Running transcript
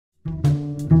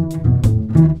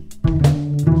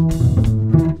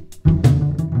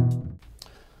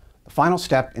The final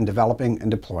step in developing and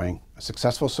deploying a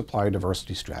successful supplier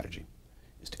diversity strategy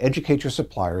is to educate your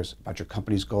suppliers about your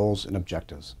company's goals and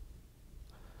objectives.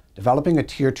 Developing a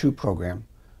Tier 2 program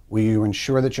where you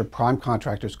ensure that your prime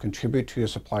contractors contribute to your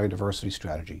supplier diversity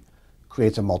strategy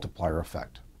creates a multiplier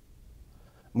effect.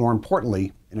 More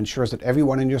importantly, it ensures that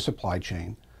everyone in your supply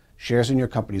chain shares in your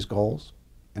company's goals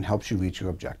and helps you reach your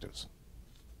objectives.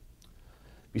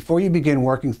 Before you begin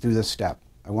working through this step,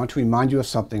 I want to remind you of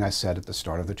something I said at the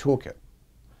start of the toolkit.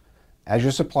 As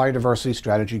your supplier diversity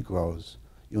strategy grows,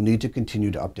 you'll need to continue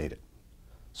to update it.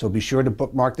 So be sure to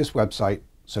bookmark this website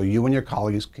so you and your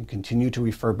colleagues can continue to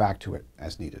refer back to it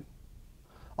as needed.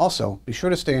 Also, be sure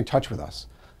to stay in touch with us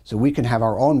so we can have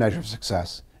our own measure of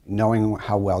success in knowing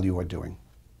how well you are doing.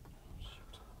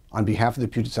 On behalf of the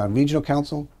Puget Sound Regional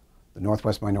Council, the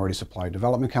Northwest Minority Supplier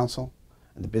Development Council,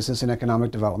 and the Business and Economic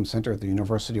Development Center at the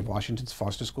University of Washington's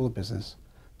Foster School of Business,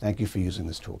 thank you for using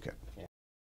this toolkit.